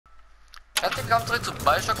Herzlich willkommen zurück zu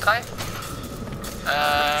BioShock 3.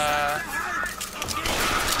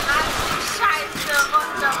 Scheiße,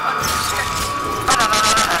 runter von dem Schiff.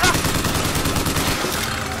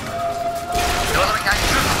 Los, hab ich gar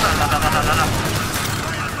nicht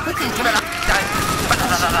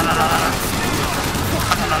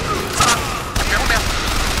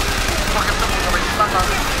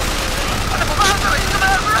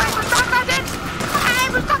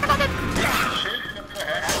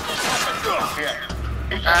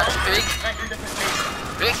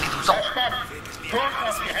Weg, so.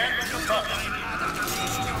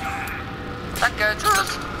 Danke,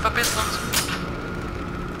 tschüss, verpisst uns.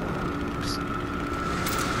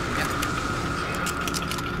 Ja.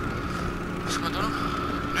 Was können wir tun?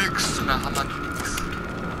 Nix, sogar haben wir nix.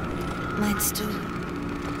 Meinst du,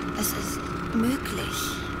 es ist möglich,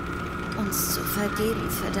 uns zu vergeben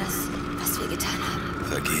für das, was wir getan haben?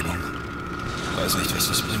 Vergebung? Weiß nicht, was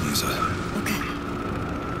das bringen soll. Okay.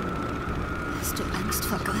 Hast du Angst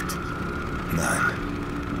vor Gott? Nein.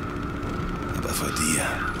 Aber vor dir.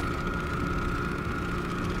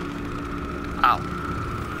 Au.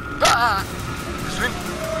 Ah! Schwimmen.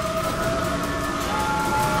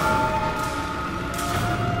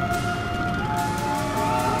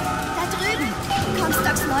 Da drüben!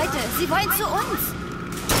 Comstocks Leute, sie wollen zu uns!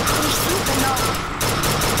 Ich suche noch.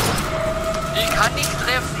 Ich kann nicht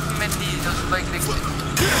treffen, wenn die so weit weg sind.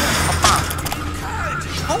 Hoppa!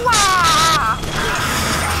 Hua!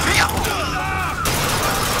 Ja!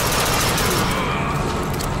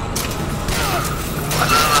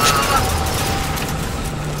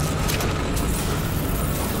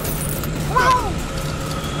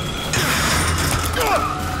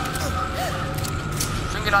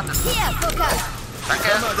 Schön gelandet. Hier, Booker! Danke.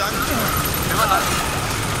 Immer danke. Immer danke.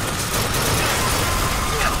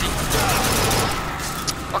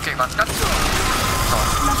 Okay, warte, ganz so.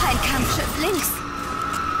 Noch ein Kampfschiff links.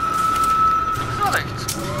 So rechts.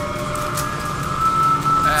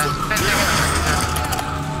 Bitte.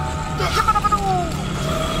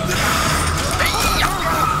 Ja.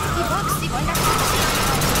 Die Box, sie wollen das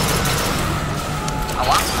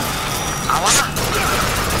Aua. Aua.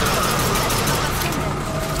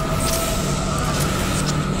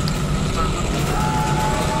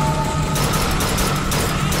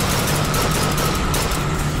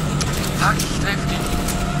 Fuck, ich treffe die.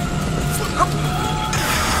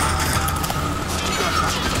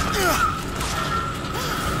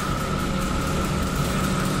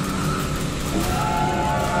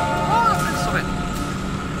 Oh, das ist so weit.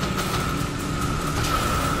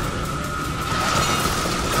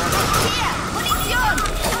 Hier, Munition!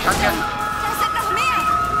 Danke. Da sind noch mehr!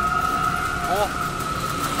 Wo?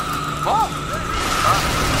 Wo? Ah.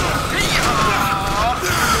 Ja.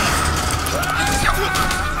 Ja.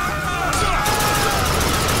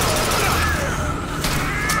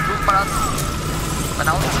 Versuch mal das.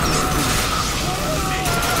 Genau.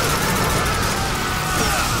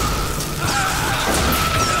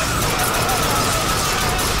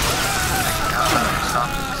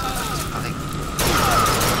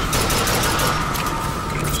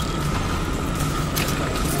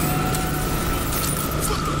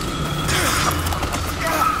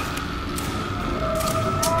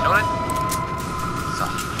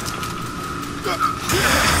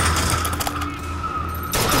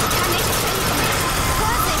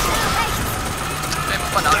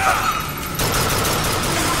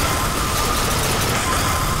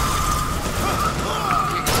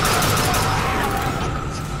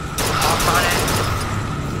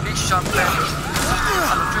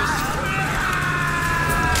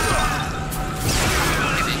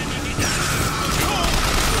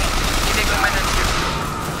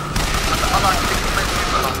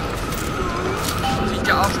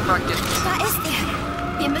 Da ist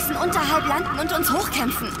er! Wir müssen unterhalb landen und uns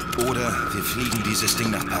hochkämpfen. Oder wir fliegen dieses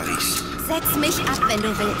Ding nach Paris. Setz mich ab, wenn du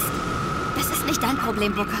willst. Das ist nicht dein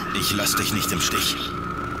Problem, Booker. Ich lass dich nicht im Stich.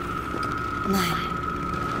 Nein,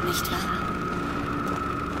 nicht wahr?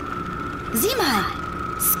 Sieh mal!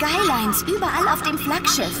 Skylines überall auf dem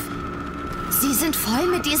Flaggschiff. Sie sind voll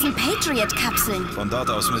mit diesen Patriot-Kapseln. Von dort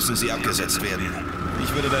aus müssen sie abgesetzt werden.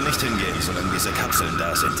 Ich würde da nicht hingehen, solange diese Kapseln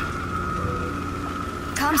da sind.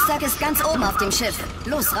 Comstock ist ganz oben auf dem Schiff.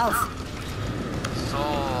 Los, rauf.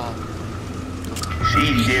 So.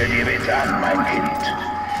 Sieh dir die Witze an, mein Kind.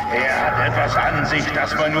 Er hat etwas an sich,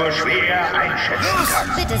 das man nur schwer einschätzen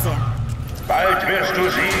kann. Bitte sehr. Bald wirst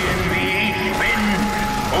du sehen, wie ich bin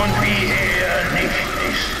und wie er nicht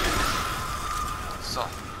ist. So.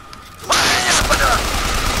 Hier, bitte!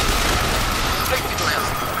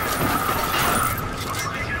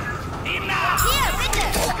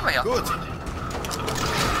 Gib mal her. Gut.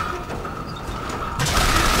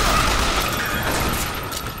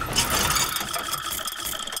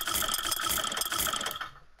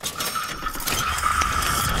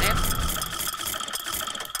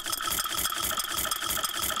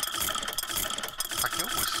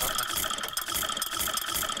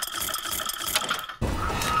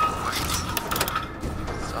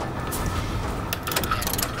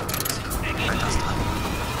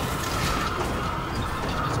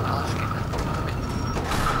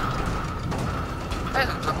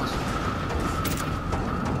 da ist irgendwas.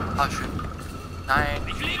 Ah, schön. Nein.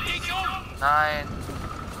 Nein.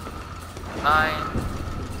 Nein.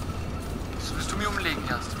 Das willst du mir umlegen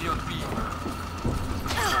erst. Wie und wie?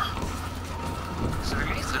 Ist da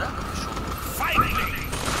wirklich nichts drin? Schon.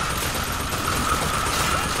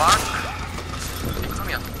 Fuck. Weg von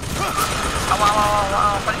mir. Aua, aua, aua,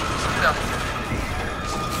 aua. Weil ich nicht wieder.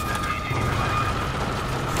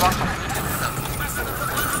 Du warst doch nicht wieder.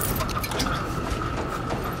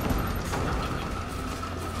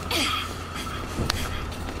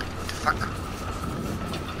 Fuck.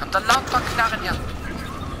 Ich hab da lauter Knarren hier.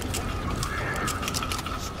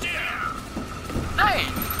 Nein!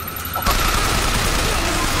 Oh Gott.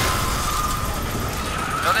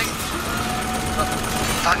 Ja, denk.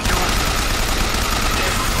 Fuck you.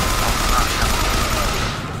 Oh, Arsch, ja.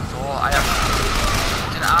 So, Eier.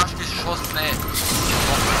 Den Arsch geschossen, ey. Ja,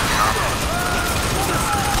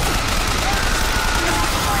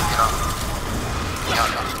 ja.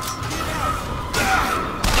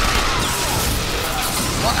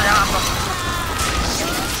 Oh, ja, aber.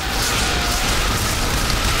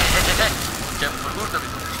 Ich hab voll gut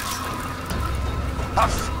damit.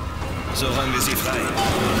 Paff! So räumen wir sie frei.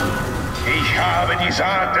 Ich habe die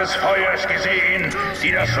Saat des Feuers gesehen,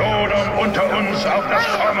 die das Sodom unter uns auf das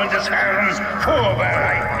Kommen des Herrn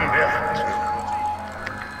vorbereiten wird.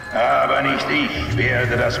 Aber nicht ich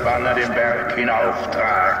werde das Banner den Berg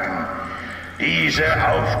hinauftragen. Diese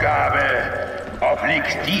Aufgabe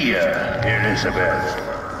obliegt dir, Elizabeth.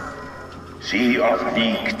 Sie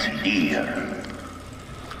obliegt dir.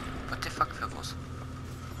 What the fuck für was?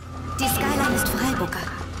 Die Skyline ist frei, Booker.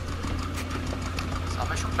 Das war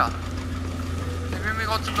mir schon klar. Ich will mir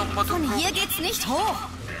trotzdem noch mal Von hier geht's nicht hoch.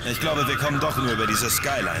 Ich glaube, wir kommen doch nur über diese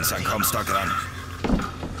Skylines an Comstock ran.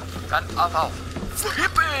 Dann auf.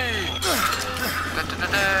 Hippie!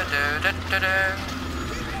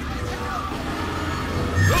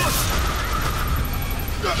 Los!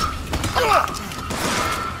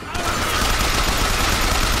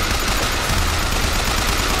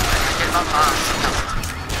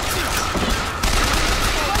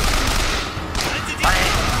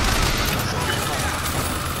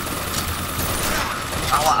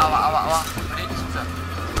 Aua, aua, aua, aua. Nee, nicht so sehr.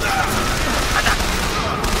 Alter!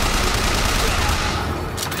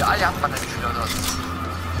 Die Eier hat man nicht wieder dort.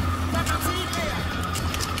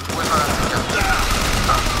 Wo ist man denn hier?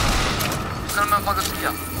 Ich kann mal Magazin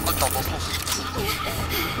hier. Alter, was ist los?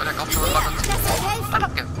 Der kauft schon ein Magazin. Ah,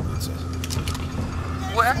 danke.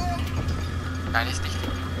 Woher? Nein, ist nicht.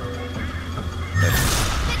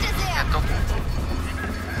 Ja, doch.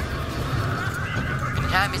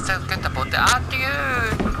 Ja, Mr. Götterbote. Adieu!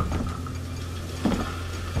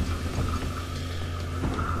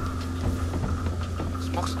 Was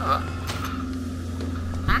machst du, oder?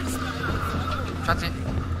 Hm? Schatzi?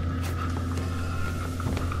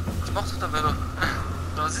 Was machst du da wieder?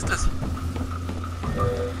 Was ist das?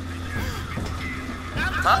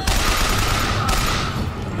 Na?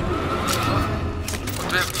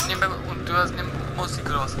 Und du hast eine Musik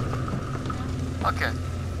raus. Okay.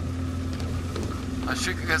 Als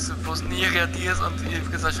Stück, dass du bloß nie reagierst und ich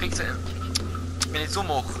hab gesagt, schräg sein. Wenn ich so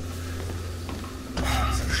mache.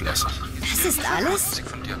 Schloss. Das ist alles?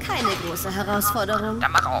 Von dir. Keine große Herausforderung. Ja,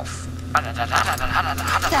 mach auf.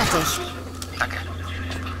 Fertig. Danke.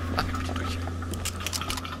 Lass mich bitte durch.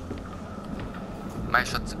 Mein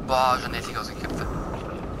Schatz. Boah, schon hässlich aus den Köpfen.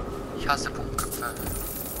 Ich hasse Puppenköpfe.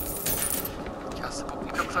 Ich hasse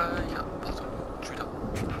Puppenköpfe. Ja, pardon. Wieder.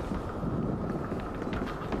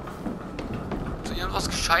 So irgendwas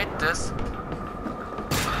Gescheites.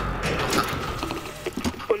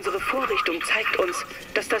 Unsere Vorrichtung zeigt uns,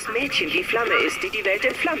 dass das Mädchen die Flamme ist, die die Welt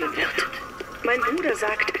entflammen wird. Mein Bruder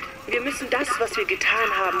sagt, wir müssen das, was wir getan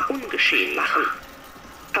haben, ungeschehen machen.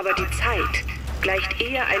 Aber die Zeit gleicht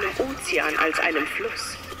eher einem Ozean als einem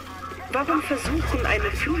Fluss. Warum versuchen,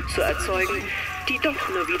 eine Flut zu erzeugen, die doch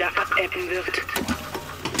nur wieder abebben wird?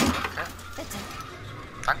 Okay.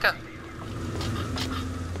 Danke.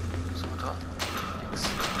 So, da.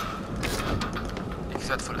 Nichts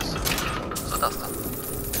Wertvolles. So, das da.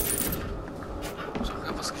 So,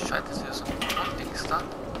 irgendwas Gescheites hier. So ein Dings da.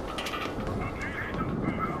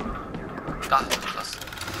 Da, das.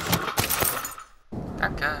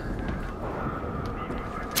 Danke.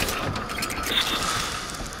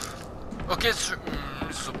 Okay, jetzt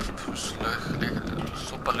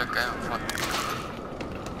super lecker einfach.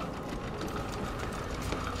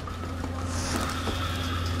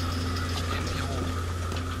 Ich nehme die hoch.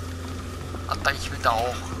 Alter, ich will da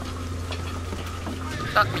auch.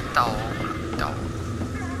 Lass mich da auch. Da auch.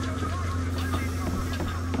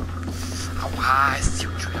 Aua, ist die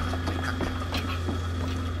schon wieder verkackt.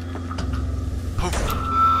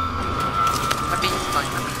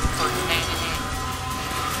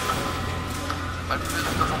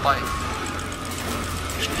 vorbei.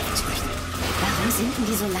 Warum sind denn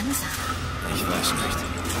die so langsam? Ich weiß nicht.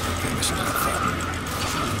 Wir müssen abwarten.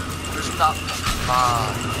 Wir müssen da.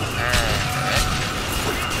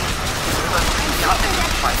 Die hat den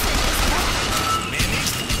nicht frei.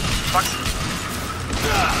 Fuck.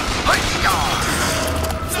 Oh, ja.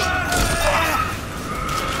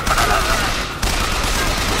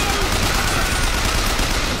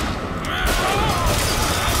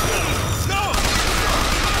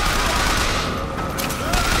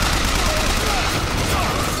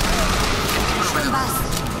 Schon was.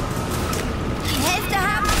 Die Hälfte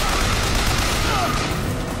haben.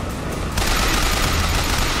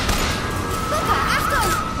 Super, Achtung!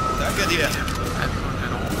 Danke dir.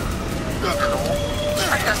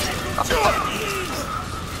 Okay.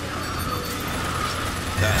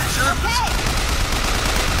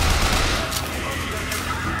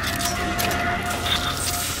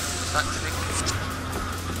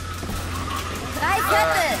 Drei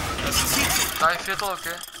Viertel. Drei Viertel,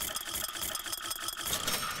 okay.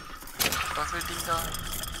 Ding da.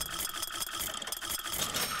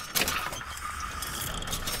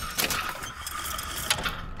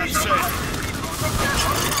 So.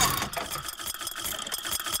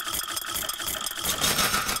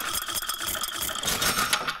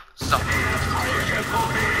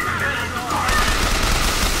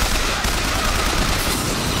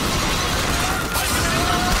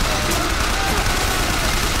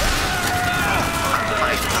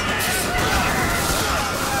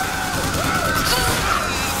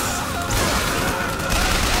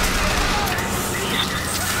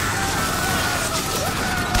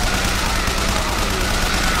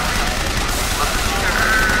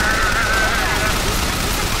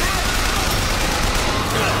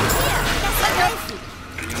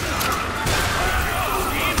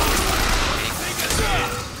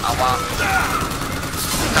 Aua.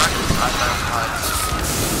 Danke, Alter, Hals.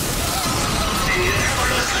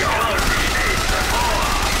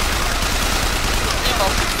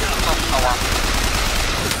 Aua.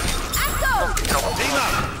 Achtung! Prima.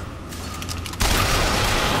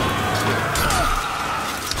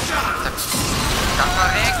 Gang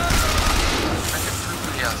mal weg. Mit dem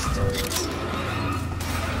Flügel erst.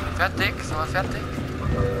 Fertig? Sind wir fertig?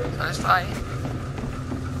 Ist alles frei?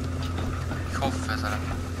 Ich hoffe es, Alter.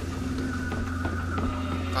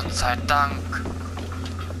 Gott sei Dank.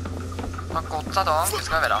 Na Gott sei Dank. Jetzt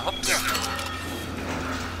gehen wir wieder. Hops.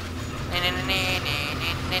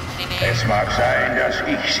 Es mag sein, dass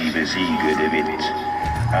ich sie besiege, De Witt.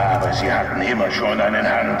 Aber sie hatten immer schon einen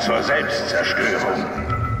Hang zur Selbstzerstörung.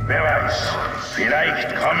 Wer weiß,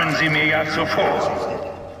 vielleicht kommen sie mir ja zuvor.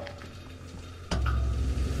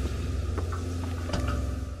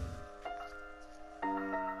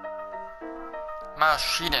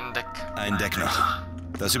 Maschinendeck. Ein Deck noch.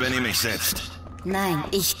 Das übernehme ich selbst. Nein,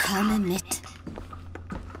 ich komme mit.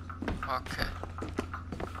 Okay.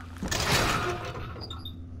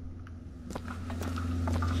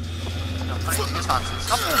 Ja, vernünftiges Wahnsinn.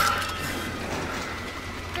 Stopp.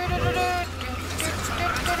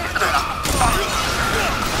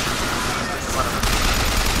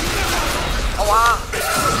 Aua!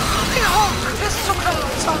 Ja, das ist so klar.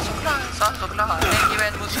 Das war so klar. Das war so klar. Ein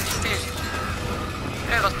Event muss nicht fehlen.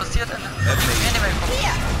 Okay, was passiert denn?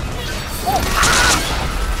 Hier! Oh!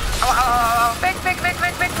 Aua, aua, aua, weg, weg, weg,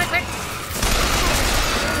 weg, weg,